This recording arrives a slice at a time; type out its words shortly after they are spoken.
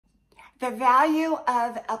The value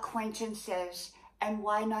of acquaintances and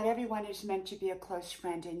why not everyone is meant to be a close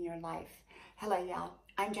friend in your life. Hello, y'all.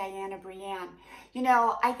 I'm Diana Brienne. You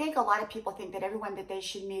know, I think a lot of people think that everyone that they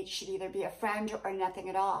should meet should either be a friend or nothing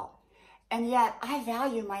at all. And yet, I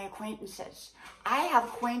value my acquaintances. I have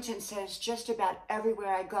acquaintances just about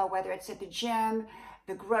everywhere I go, whether it's at the gym,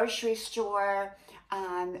 the grocery store,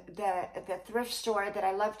 the thrift store that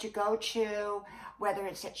I love to go to, whether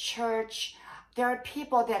it's at church. There are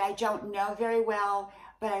people that I don't know very well,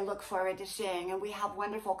 but I look forward to seeing, and we have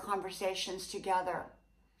wonderful conversations together.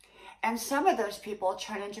 And some of those people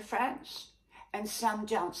turn into friends, and some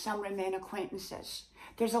don't. Some remain acquaintances.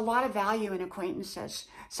 There's a lot of value in acquaintances.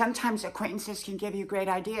 Sometimes acquaintances can give you great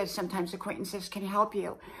ideas. Sometimes acquaintances can help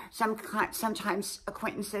you. Sometimes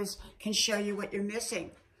acquaintances can show you what you're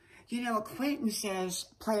missing. You know, acquaintances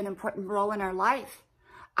play an important role in our life.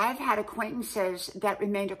 I've had acquaintances that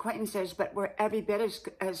remained acquaintances, but were every bit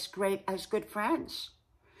as great as good friends.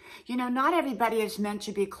 You know, not everybody is meant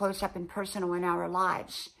to be close up and personal in our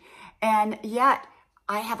lives. And yet,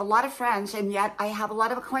 I have a lot of friends, and yet I have a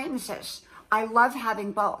lot of acquaintances. I love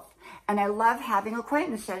having both. And I love having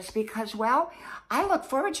acquaintances because, well, I look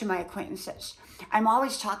forward to my acquaintances. I'm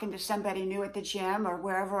always talking to somebody new at the gym or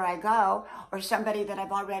wherever I go, or somebody that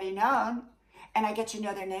I've already known. And I get to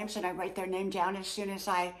know their names, and I write their name down as soon as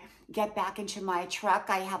I get back into my truck.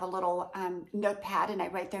 I have a little notepad, and I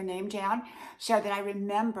write their name down so that I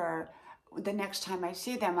remember the next time I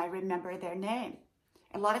see them, I remember their name.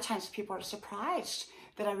 A lot of times people are surprised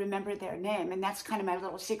that I remember their name, and that's kind of my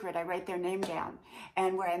little secret. I write their name down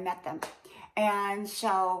and where I met them. And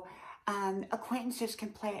so acquaintances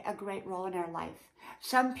can play a great role in our life.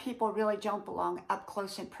 Some people really don't belong up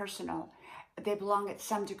close and personal. They belong at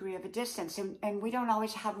some degree of a distance, and we don't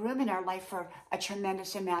always have room in our life for a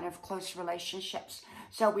tremendous amount of close relationships.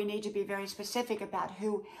 So we need to be very specific about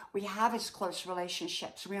who we have as close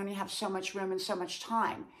relationships. We only have so much room and so much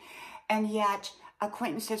time. And yet,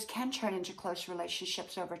 acquaintances can turn into close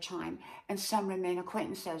relationships over time, and some remain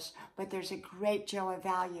acquaintances, but there's a great deal of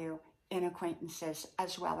value in acquaintances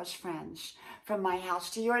as well as friends. From my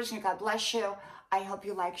house to yours, and God bless you. I hope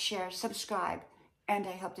you like, share, subscribe, and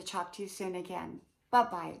I hope to talk to you soon again.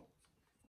 Bye-bye.